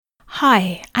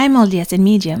Hi, I'm LDS in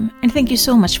Medium, and thank you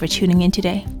so much for tuning in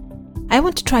today. I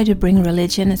want to try to bring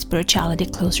religion and spirituality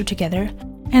closer together,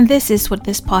 and this is what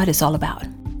this pod is all about.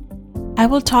 I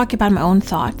will talk about my own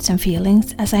thoughts and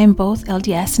feelings as I am both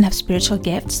LDS and have spiritual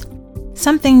gifts,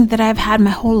 something that I've had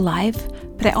my whole life,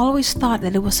 but I always thought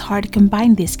that it was hard to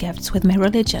combine these gifts with my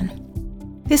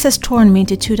religion. This has torn me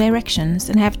into two directions,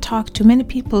 and I have talked to many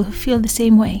people who feel the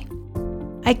same way.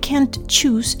 I can't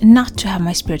choose not to have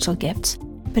my spiritual gifts,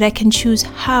 but I can choose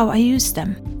how I use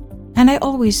them. And I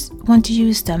always want to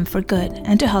use them for good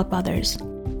and to help others.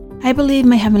 I believe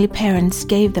my heavenly parents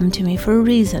gave them to me for a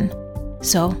reason.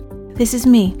 So, this is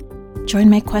me. Join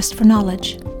my quest for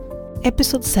knowledge.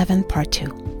 Episode 7, Part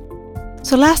 2.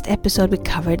 So last episode we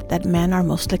covered that men are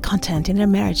mostly content in their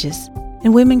marriages,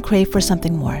 and women crave for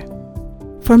something more.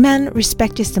 For men,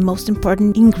 respect is the most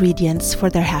important ingredient for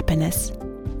their happiness,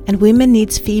 and women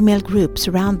needs female groups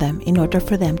around them in order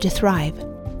for them to thrive.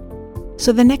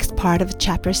 So the next part of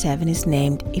chapter 7 is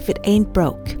named If It Ain't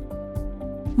Broke.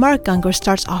 Mark Gungor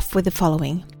starts off with the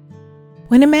following.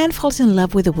 When a man falls in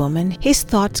love with a woman, his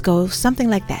thoughts go something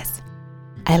like this.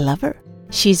 I love her.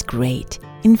 She's great.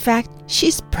 In fact,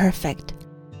 she's perfect.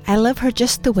 I love her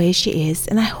just the way she is,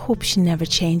 and I hope she never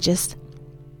changes.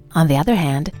 On the other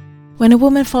hand, when a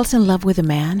woman falls in love with a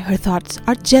man, her thoughts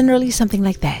are generally something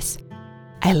like this.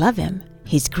 I love him.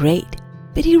 He's great.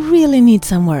 But he really needs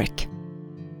some work.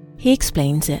 He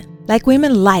explains it. Like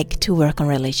women like to work on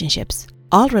relationships.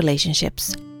 All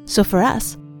relationships. So for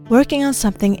us, working on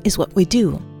something is what we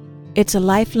do. It's a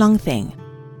lifelong thing.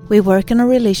 We work on our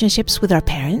relationships with our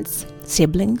parents,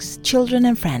 siblings, children,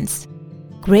 and friends.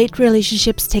 Great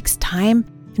relationships takes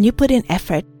time, and you put in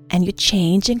effort, and you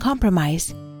change and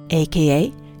compromise,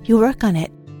 aka you work on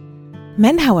it.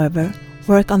 Men, however,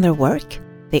 work on their work.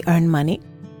 They earn money.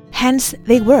 Hence,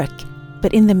 they work.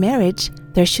 But in the marriage,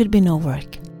 there should be no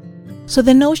work. So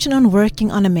the notion on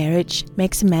working on a marriage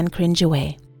makes a man cringe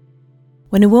away.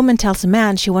 When a woman tells a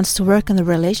man she wants to work on the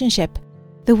relationship,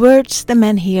 the words the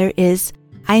men hear is,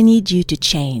 I need you to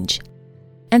change.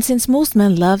 And since most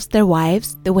men love their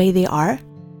wives the way they are,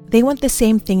 they want the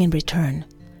same thing in return,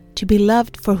 to be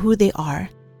loved for who they are,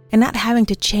 and not having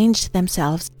to change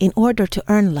themselves in order to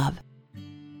earn love.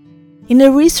 In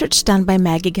a research done by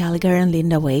Maggie Gallagher and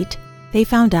Linda Waite, they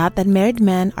found out that married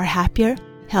men are happier,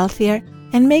 healthier,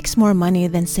 and makes more money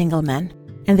than single men,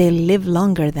 and they live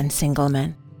longer than single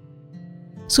men.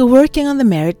 So working on the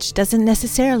marriage doesn't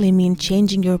necessarily mean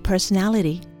changing your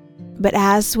personality. But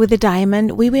as with the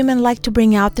diamond, we women like to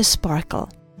bring out the sparkle.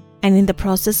 And in the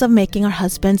process of making our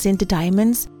husbands into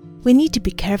diamonds, we need to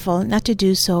be careful not to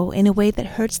do so in a way that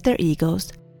hurts their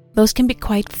egos. Those can be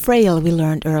quite frail, we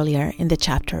learned earlier in the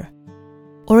chapter.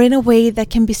 Or in a way that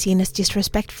can be seen as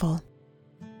disrespectful.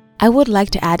 I would like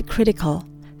to add critical,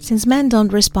 since men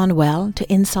don't respond well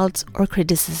to insults or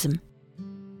criticism.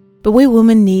 But we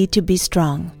women need to be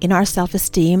strong in our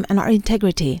self-esteem and our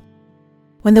integrity.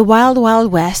 When the wild,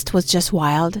 wild west was just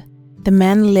wild, the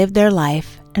men lived their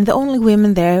life, and the only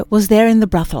women there was there in the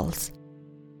brothels.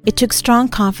 It took strong,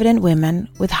 confident women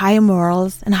with high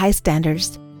morals and high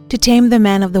standards to tame the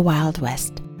men of the Wild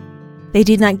West. They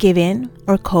did not give in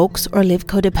or coax or live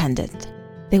codependent.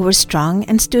 They were strong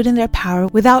and stood in their power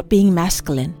without being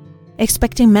masculine,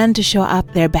 expecting men to show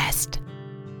up their best.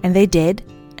 And they did,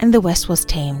 and the West was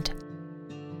tamed.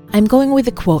 I'm going with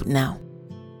a quote now.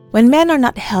 When men are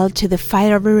not held to the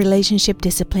fire of a relationship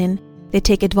discipline, they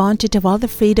take advantage of all the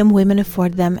freedom women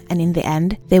afford them, and in the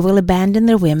end, they will abandon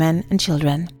their women and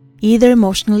children, either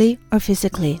emotionally or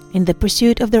physically, in the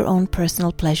pursuit of their own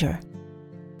personal pleasure.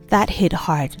 That hit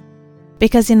hard,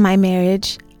 because in my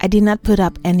marriage, I did not put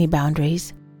up any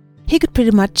boundaries. He could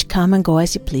pretty much come and go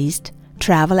as he pleased,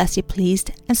 travel as he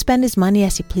pleased, and spend his money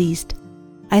as he pleased.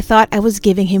 I thought I was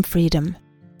giving him freedom,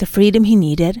 the freedom he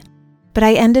needed, but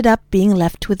I ended up being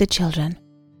left with the children.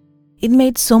 It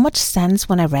made so much sense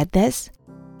when I read this.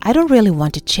 I don't really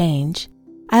want to change.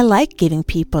 I like giving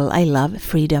people I love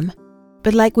freedom,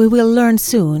 but like we will learn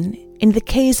soon, in the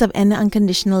case of any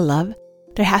unconditional love,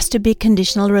 there has to be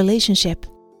conditional relationship,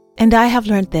 and I have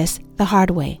learned this the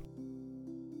hard way.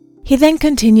 He then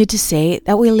continued to say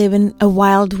that we live in a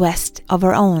wild west of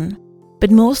our own, but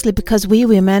mostly because we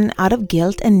women, out of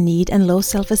guilt and need and low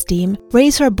self-esteem,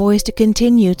 raise our boys to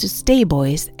continue to stay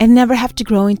boys and never have to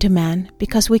grow into men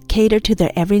because we cater to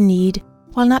their every need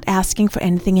while not asking for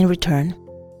anything in return.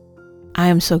 I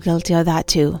am so guilty of that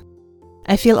too.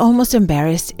 I feel almost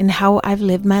embarrassed in how I've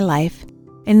lived my life,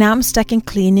 and now I'm stuck in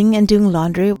cleaning and doing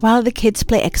laundry while the kids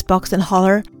play Xbox and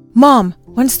holler, Mom,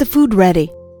 when's the food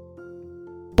ready?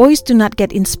 Boys do not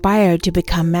get inspired to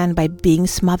become men by being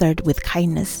smothered with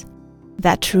kindness.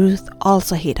 That truth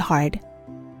also hit hard.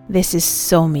 This is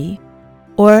so me.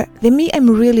 Or the me I'm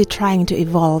really trying to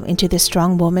evolve into the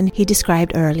strong woman he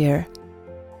described earlier.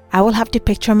 I will have to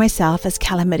picture myself as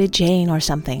Calamity Jane or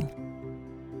something.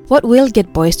 What will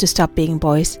get boys to stop being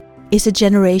boys is a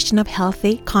generation of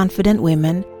healthy, confident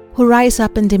women who rise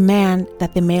up and demand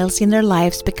that the males in their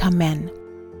lives become men.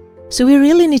 So we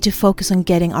really need to focus on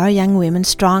getting our young women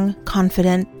strong,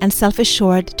 confident, and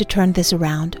self-assured to turn this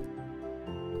around.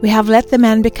 We have let the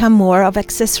men become more of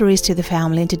accessories to the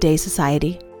family in today's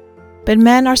society. But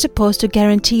men are supposed to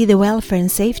guarantee the welfare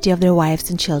and safety of their wives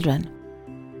and children.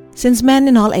 Since men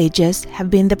in all ages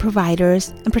have been the providers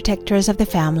and protectors of the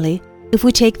family, if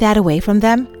we take that away from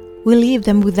them, we leave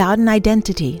them without an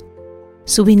identity.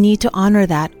 So we need to honor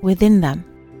that within them.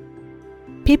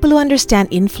 People who understand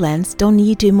influence don't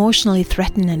need to emotionally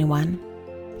threaten anyone.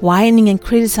 Whining and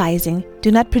criticizing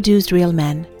do not produce real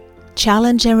men.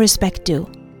 Challenge and respect do.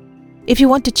 If you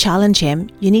want to challenge him,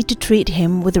 you need to treat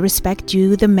him with the respect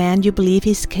due the man you believe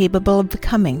he's capable of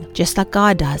becoming, just like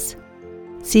God does.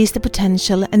 Sees the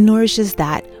potential and nourishes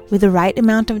that with the right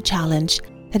amount of challenge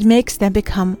that makes them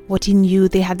become what he knew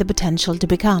they had the potential to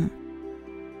become.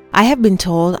 I have been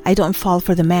told I don't fall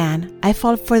for the man, I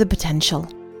fall for the potential.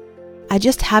 I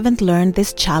just haven't learned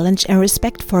this challenge and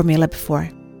respect formula before.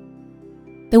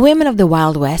 The women of the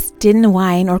Wild West didn't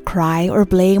whine or cry or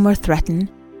blame or threaten.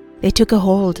 They took a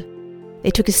hold. They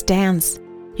took a stance.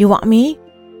 You want me?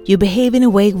 You behave in a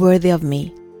way worthy of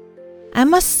me. I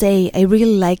must say I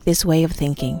really like this way of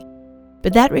thinking,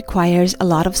 but that requires a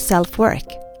lot of self-work,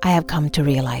 I have come to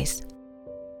realize.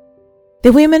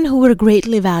 The women who were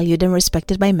greatly valued and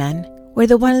respected by men were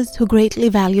the ones who greatly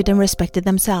valued and respected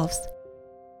themselves.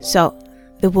 So,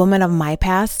 the woman of my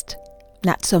past,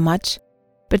 not so much,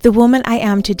 but the woman I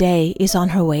am today is on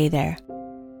her way there.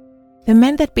 The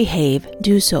men that behave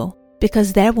do so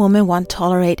because their women won't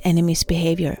tolerate any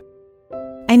misbehavior.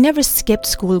 I never skipped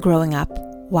school growing up.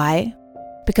 Why?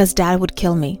 Because Dad would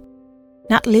kill me.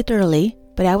 Not literally,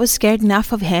 but I was scared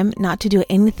enough of him not to do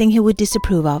anything he would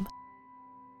disapprove of.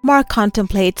 Mark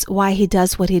contemplates why he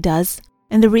does what he does,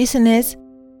 and the reason is,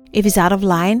 if he's out of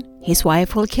line, his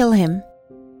wife will kill him.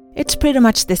 It's pretty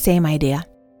much the same idea.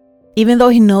 Even though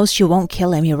he knows she won't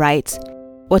kill him, he writes,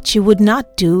 what she would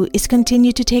not do is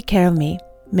continue to take care of me,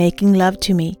 making love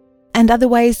to me, and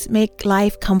otherwise make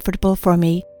life comfortable for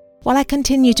me, while I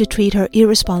continue to treat her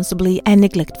irresponsibly and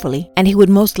neglectfully, and he would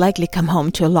most likely come home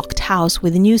to a locked house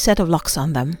with a new set of locks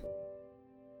on them.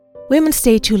 Women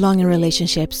stay too long in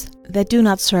relationships that do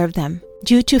not serve them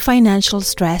due to financial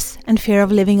stress and fear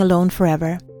of living alone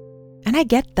forever. And I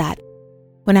get that.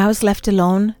 When I was left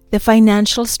alone, the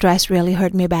financial stress really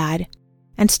hurt me bad,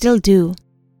 and still do.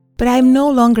 But I am no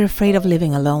longer afraid of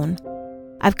living alone.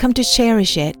 I've come to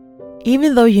cherish it.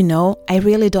 Even though I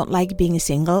really don't like being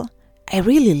single, I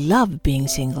really love being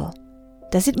single.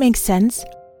 Does it make sense?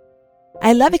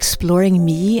 I love exploring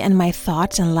me and my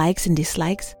thoughts and likes and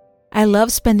dislikes. I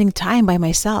love spending time by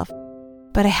myself,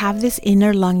 but I have this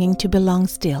inner longing to belong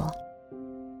still.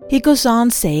 He goes on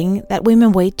saying that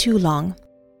women wait too long.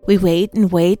 We wait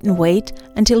and wait and wait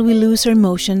until we lose our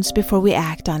emotions before we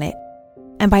act on it.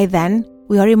 And by then,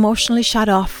 we are emotionally shut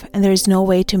off and there is no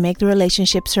way to make the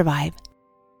relationship survive.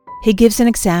 He gives an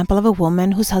example of a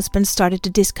woman whose husband started to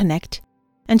disconnect,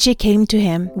 and she came to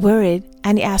him worried,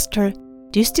 and he asked her,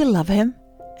 "Do you still love him?"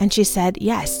 And she said,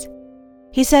 "Yes."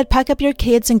 He said, "Pack up your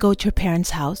kids and go to your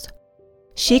parents' house."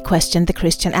 She questioned the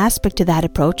Christian aspect to that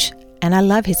approach, and I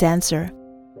love his answer.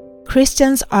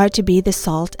 Christians are to be the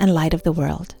salt and light of the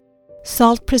world.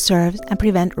 Salt preserves and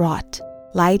prevents rot.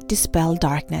 Light dispels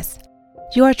darkness.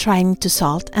 You are trying to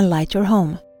salt and light your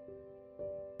home.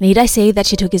 Need I say that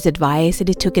she took his advice, and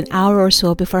it took an hour or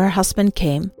so before her husband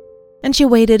came, and she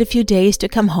waited a few days to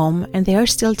come home, and they are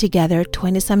still together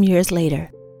 20-some years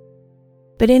later.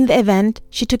 But in the event,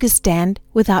 she took a stand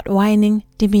without whining,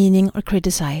 demeaning, or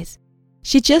criticize.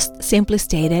 She just simply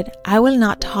stated, "I will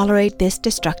not tolerate this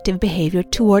destructive behavior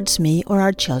towards me or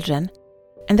our children."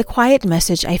 And the quiet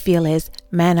message I feel is,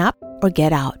 man up or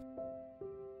get out.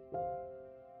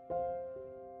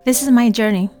 This is my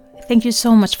journey. Thank you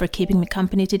so much for keeping me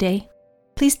company today.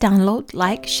 Please download,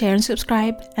 like, share, and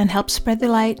subscribe, and help spread the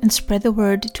light and spread the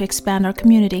word to expand our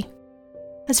community.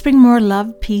 Let's bring more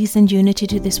love, peace, and unity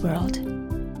to this world.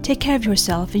 Take care of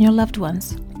yourself and your loved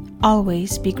ones.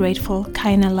 Always be grateful,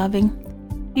 kind, and loving.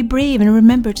 Be brave and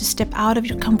remember to step out of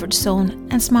your comfort zone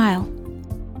and smile.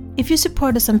 If you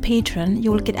support us on Patreon,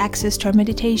 you will get access to our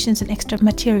meditations and extra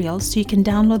materials so you can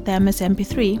download them as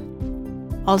MP3.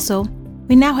 Also,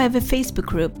 we now have a Facebook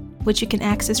group, which you can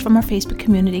access from our Facebook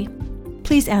community.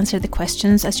 Please answer the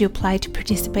questions as you apply to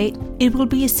participate. It will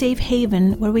be a safe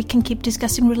haven where we can keep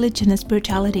discussing religion and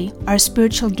spirituality, our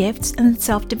spiritual gifts and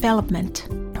self-development.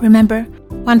 Remember,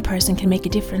 one person can make a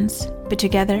difference, but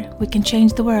together we can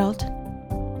change the world.